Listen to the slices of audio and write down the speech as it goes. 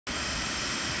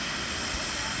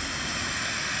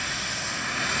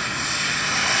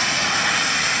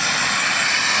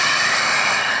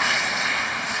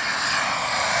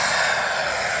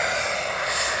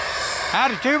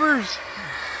Howdy, tubers.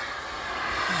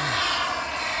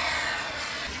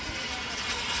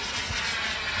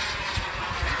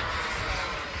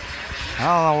 I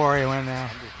don't know where he went now.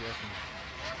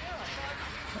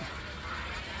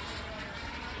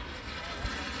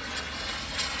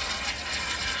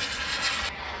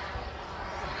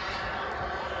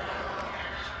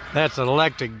 That's an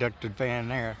electric ducted fan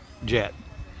there, jet.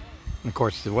 And of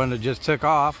course, the one that just took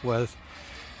off was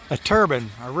a turbine,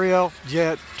 a real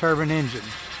jet turbine engine.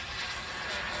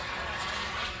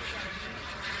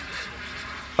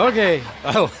 Okay,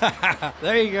 oh,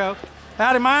 there you go.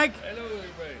 Howdy, Mike. Hello,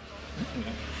 everybody.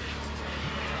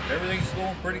 Everything's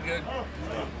going pretty good,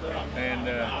 and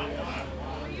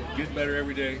getting better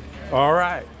every day. All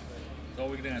right. That's all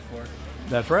we can ask for.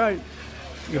 That's right.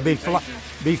 You'll be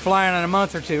flying in a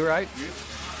month or two, right? Yep.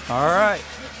 All right.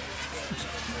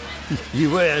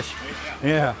 You wish.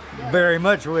 Yeah, very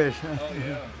much wish. Oh,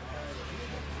 yeah.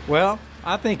 Well,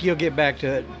 I think you'll get back to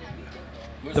it.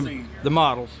 We'll see. The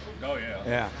models. Oh, yeah.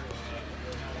 Yeah.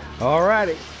 All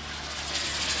righty.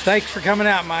 Thanks for coming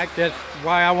out, Mike. That's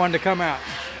why I wanted to come out.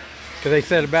 Because they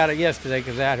said about it yesterday,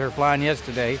 because I had her flying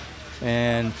yesterday.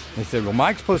 And they said, well,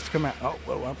 Mike's supposed to come out. Oh,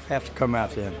 well, I'll have to come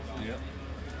out then. Yep.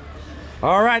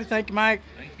 All righty. Thank you, Mike.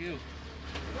 Thank you.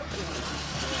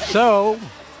 So,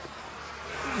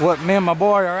 what me and my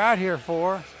boy are out here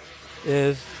for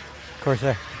is, of course,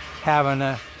 having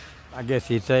a, I guess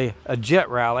you'd say, a jet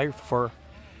rally for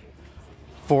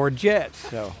 4 jets.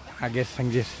 So, I guess I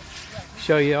can just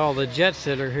show you all the jets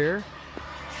that are here.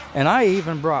 And I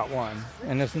even brought one,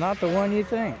 and it's not the one you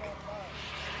think.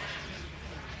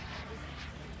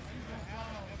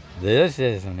 This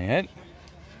isn't it.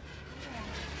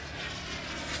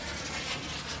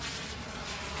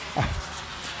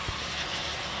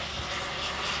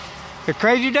 The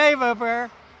Crazy Dave up there.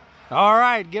 All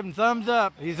right, give him thumbs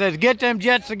up. He says, get them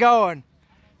jets a going.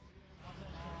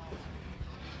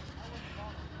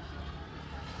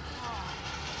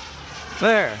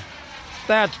 There,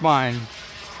 that's mine.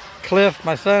 Cliff,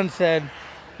 my son, said,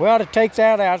 we ought to take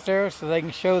that out there so they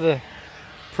can show the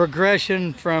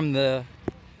progression from the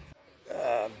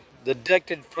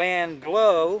ducted fan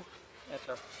glow. That's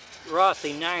a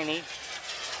Rossi 90.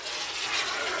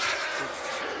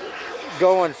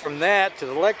 Going from that to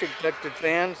the electric ducted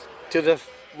fans to the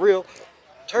real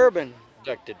turbine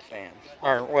ducted fans.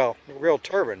 Or, well, real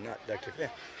turbine, not ducted fan.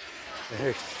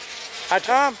 Hi,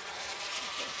 Tom.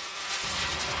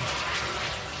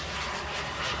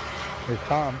 Here's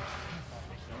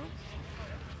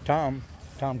Tom.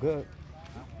 Tom Cook.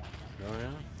 Oh, yeah?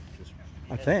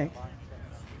 I think.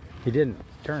 He didn't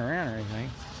turn around or anything.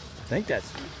 I think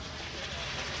that's...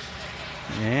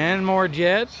 And more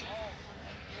jets.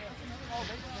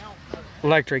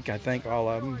 Electric, I think, all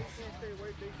of them.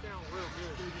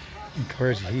 Of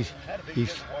course,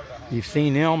 you've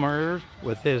seen Elmer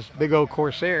with his big old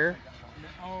Corsair.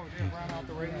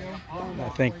 I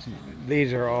think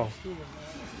these are all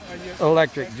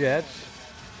electric jets.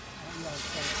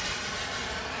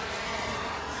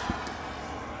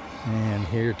 And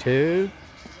here too.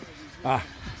 Of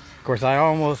course, I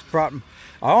almost brought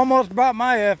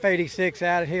my F-86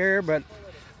 out of here, but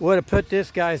would have put this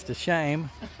guy's to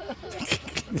shame.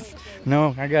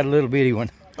 No, I got a little bitty one.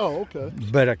 Oh, okay.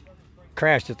 But I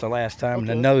crashed it the last time, and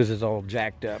the nose is all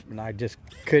jacked up, and I just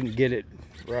couldn't get it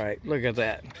right. Look at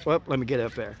that. Whoop, let me get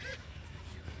up there.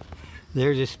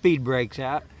 There's his speed brakes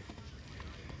out.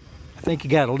 I think you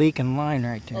got a leaking line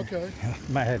right there. Okay.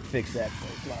 Might have to fix that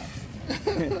first.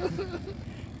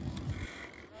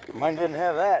 Mine didn't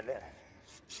have that.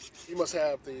 You must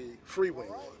have the free wing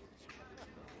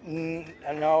one.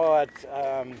 No, it's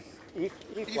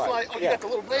E-Flight? Oh, you got the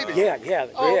little baby. Yeah.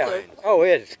 Oh, okay. Oh,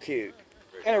 it's cute.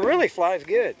 And it really flies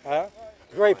good, huh?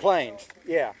 Great Plains.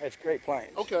 Yeah, it's Great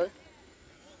Plains. Okay.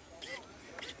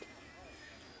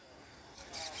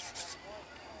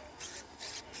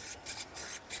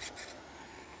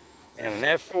 And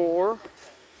an F4.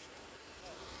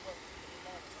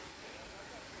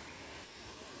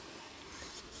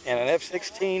 And an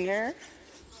F-16 there.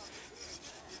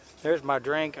 There's my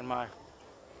drink and my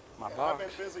box. I've been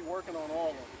busy working on all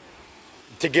of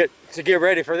them. To get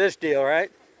ready for this deal, right?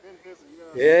 Been busy,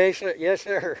 yeah. Yes,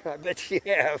 sir. I bet you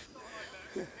have.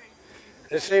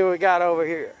 Let's see what we got over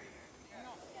here.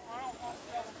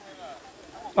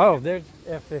 Oh, there's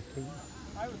F-15.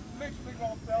 I was mixing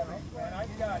on selling, man.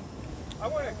 I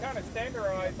want to kind of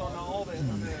standardize on all the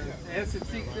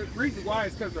S&C. The reason why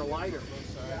is because they're lighter.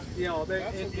 You know,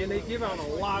 and they give out a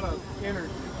lot of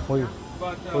energy. We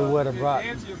would have brought. To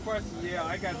answer your question, yeah,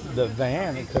 I got some. The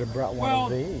van. It could have brought one of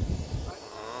these.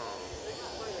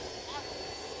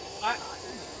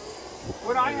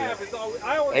 What I have is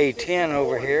I always A10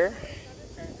 over here.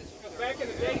 back in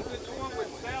the day, which one would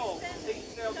sell?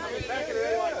 I mean, back in the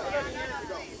day, like 7 years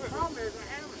ago. The problem is I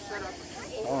have a setup.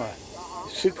 Oh,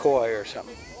 Sukhoi or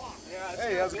something.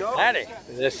 Hey, how's it going? Howdy.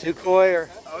 Is this Sukhoi or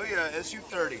Oh yeah,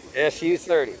 SU-30.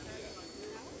 SU-30?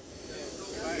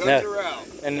 Guns No. are out.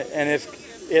 And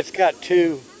it's got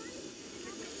two.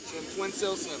 It's in twin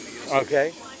cell 70. Yes.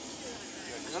 Okay.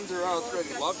 Guns are out. It's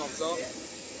ready. Lock on cell.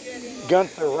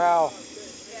 Gunther Rau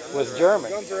was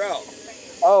German. Guns are out.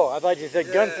 Oh, I thought you said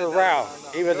Yeah, Gunther no, Rau. no, no.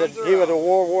 He was Guns a are he was a out.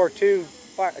 World War II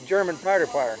German fighter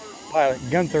pilot.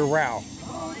 Gunther Rau.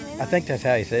 I think that's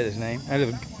how he said his name.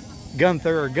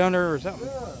 Gunther or Gunner or something.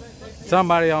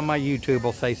 Somebody on my YouTube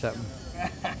will say something.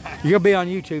 You'll be on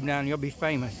YouTube now and you'll be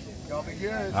famous. Y'all be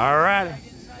good. All right.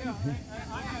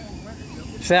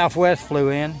 Southwest flew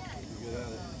in.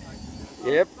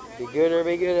 Yep. Be good or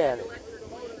be good at it.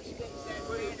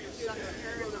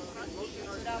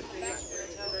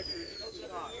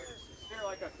 They're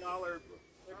like $1.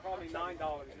 They're probably $9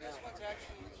 now.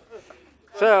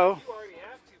 So, You already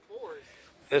have 2 fours.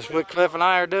 this is what Cliff and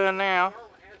I are doing now.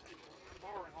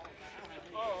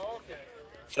 Oh, okay.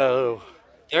 So,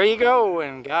 there you go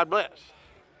and God bless.